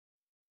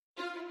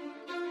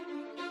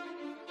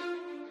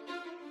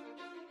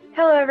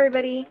Hello,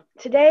 everybody.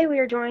 Today we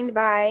are joined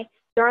by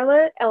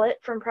Darla Ellett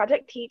from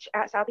Project Teach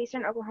at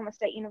Southeastern Oklahoma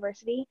State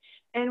University,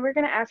 and we're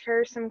going to ask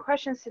her some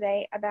questions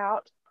today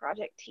about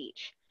Project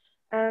Teach.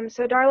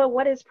 So Darla,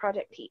 what is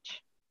Project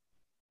Teach?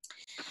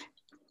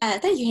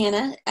 Thank you,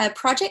 Hannah.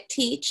 Project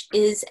Teach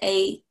is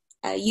a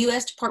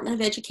U.S. Department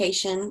of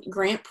Education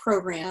grant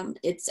program.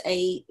 It's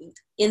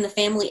in the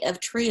family of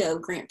TRIO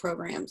grant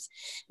programs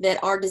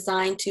that are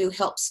designed to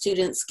help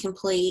students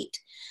complete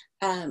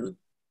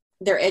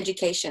their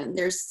education.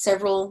 There's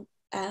several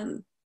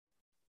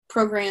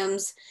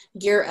programs,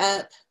 Gear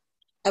Up,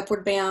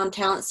 Upward Bound,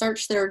 Talent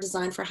Search, that are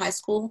designed for high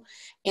school,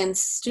 and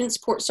Student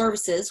Support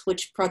Services,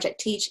 which Project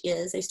Teach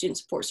is a student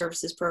support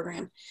services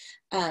program,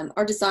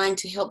 are designed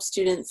to help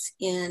students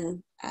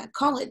in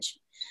college.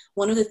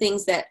 One of the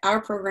things that our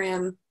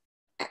program,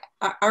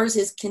 ours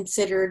is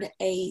considered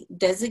a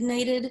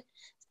designated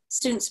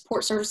student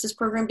support services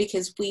program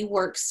because we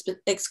work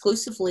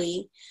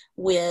exclusively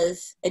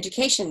with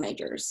education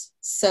majors.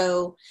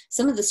 So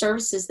some of the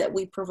services that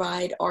we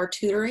provide are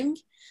tutoring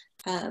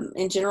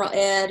in general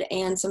ed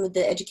and some of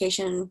the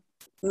education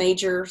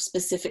major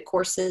specific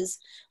courses.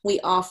 We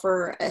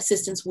offer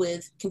assistance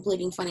with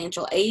completing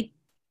financial aid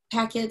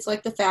packets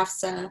like the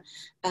FAFSA,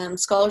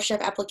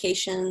 scholarship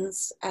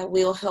applications.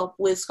 We'll help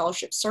with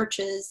scholarship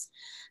searches.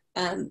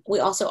 We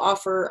also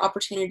offer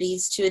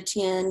opportunities to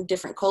attend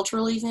different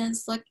cultural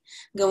events, like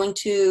going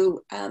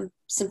to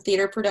some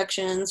theater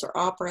productions or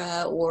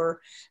opera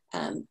or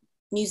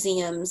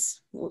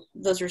museums.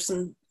 Those are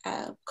some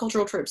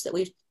cultural trips that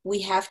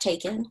we have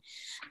taken.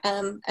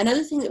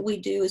 Another thing that we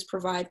do is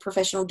provide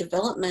professional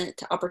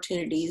development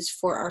opportunities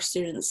for our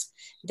students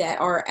that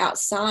are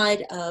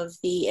outside of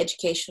the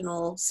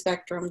educational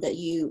spectrum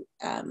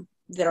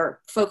that are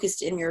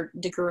focused in your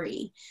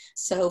degree.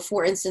 So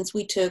for instance,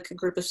 we took a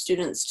group of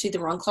students to the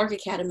Ron Clark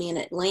Academy in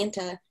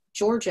Atlanta,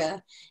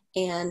 Georgia,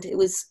 and it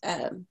was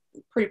a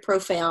pretty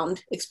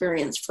profound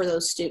experience for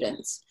those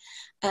students.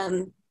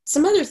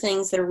 Some other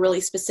things that are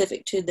really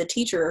specific to the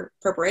teacher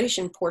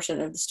preparation portion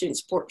of the student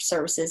support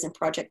services and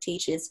Project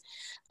Teach is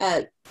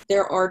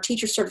there are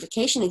teacher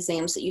certification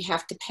exams that you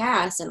have to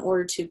pass in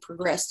order to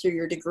progress through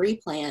your degree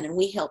plan, and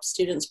we help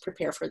students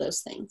prepare for those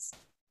things.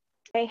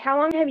 Okay, how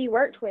long have you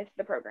worked with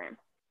the program?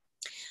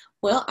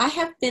 Well, I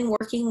have been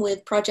working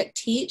with Project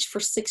Teach for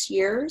 6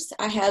 years.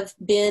 I have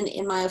been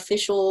in my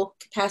official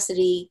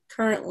capacity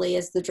currently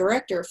as the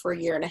director for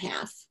 1.5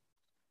 years.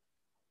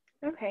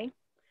 Okay.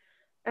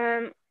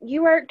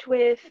 You worked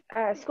with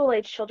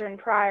school-age children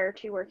prior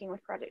to working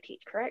with Project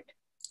Teach, correct?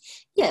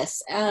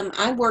 Yes,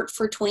 I worked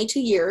for 22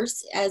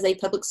 years as a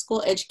public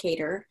school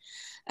educator.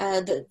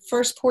 The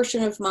first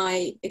portion of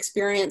my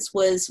experience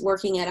was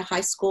working at a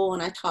high school,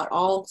 and I taught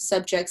all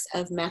subjects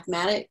of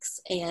mathematics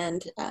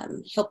and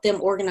helped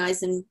them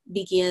organize and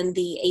begin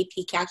the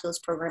AP Calculus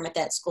program at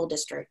that school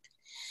district.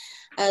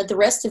 The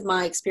rest of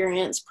my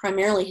experience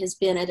primarily has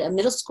been at a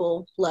middle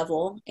school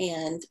level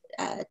and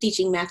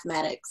teaching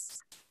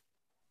mathematics.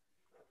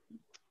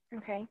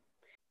 Okay.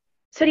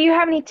 So do you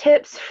have any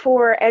tips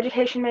for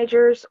education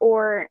majors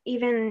or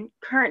even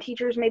current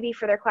teachers, maybe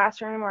for their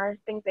classroom, or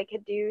things they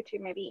could do to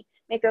maybe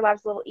make their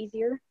lives a little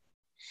easier?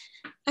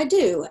 I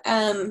do.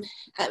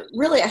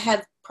 Really, I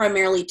have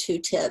primarily 2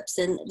 tips.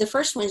 And the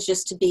first one is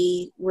just to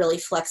be really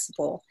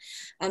flexible.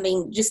 I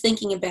mean, just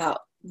thinking about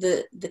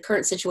the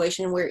current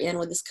situation we're in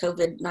with this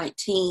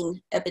COVID-19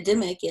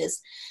 epidemic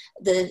is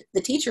the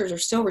teachers are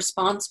still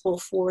responsible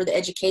for the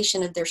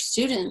education of their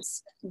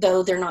students,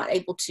 though they're not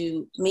able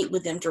to meet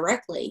with them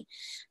directly.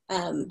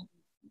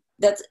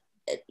 That's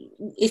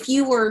if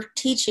you were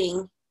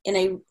teaching in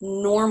a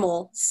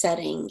normal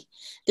setting,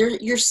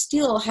 you're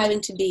still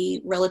having to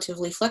be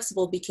relatively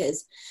flexible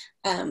because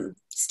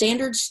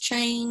standards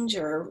change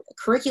or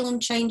curriculum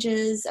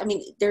changes. I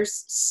mean,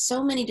 there's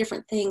so many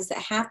different things that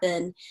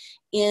happen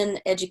in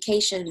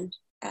education,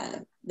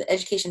 the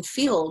education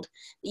field.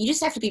 You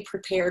just have to be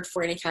prepared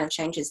for any kind of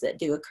changes that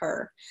do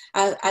occur.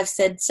 I've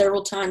said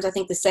several times, I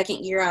think the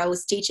second year I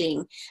was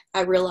teaching,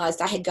 I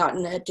realized I had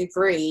gotten a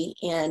degree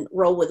in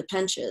roll with the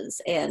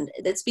punches. And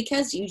that's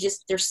because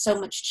there's so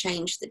much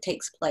change that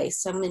takes place,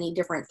 so many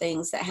different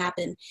things that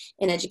happen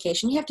in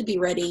education. You have to be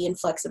ready and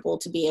flexible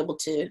to be able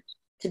to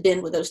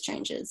bend with those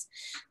changes.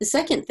 The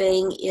second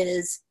thing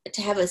is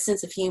to have a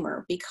sense of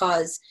humor,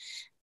 because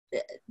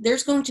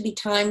there's going to be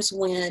times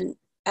when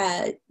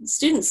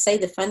students say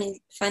the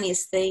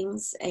funniest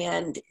things,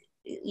 and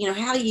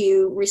how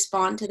you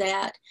respond to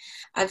that.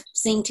 I've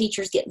seen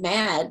teachers get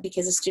mad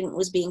because a student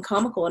was being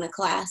comical in a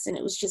class, and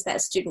it was just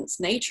that student's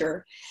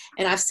nature.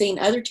 And I've seen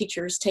other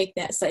teachers take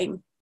that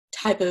same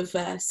type of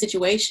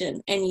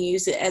situation and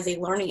use it as a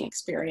learning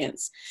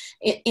experience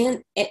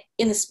in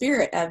the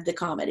spirit of the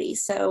comedy.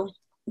 So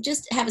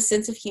just have a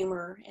sense of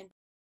humor. And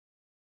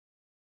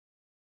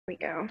Here we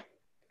go.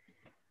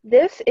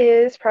 This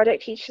is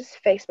Project Teach's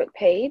Facebook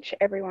page,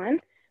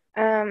 everyone.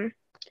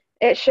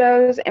 It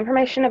shows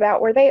information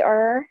about where they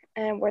are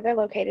and where they're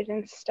located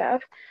and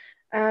stuff,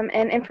 and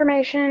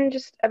information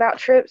just about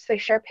trips. They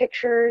share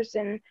pictures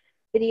and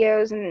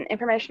videos and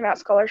information about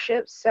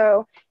scholarships.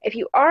 So if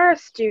you are a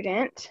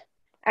student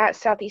at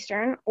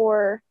Southeastern,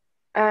 or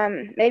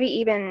maybe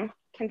even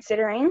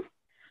considering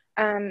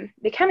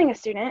becoming a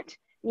student,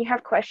 and you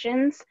have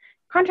questions,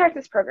 contact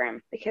this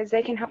program because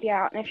they can help you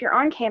out. And if you're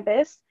on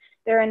campus,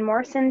 they're in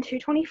Morrison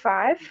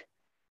 225.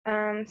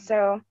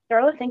 So,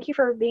 Darla, thank you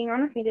for being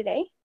on with me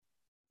today.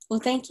 Well,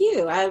 thank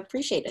you. I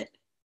appreciate it.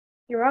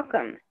 You're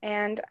welcome.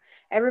 And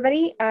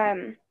everybody,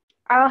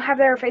 I'll have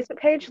their Facebook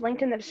page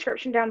linked in the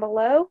description down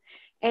below.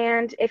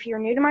 And if you're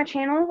new to my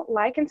channel,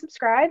 like and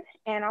subscribe,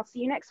 and I'll see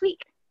you next week.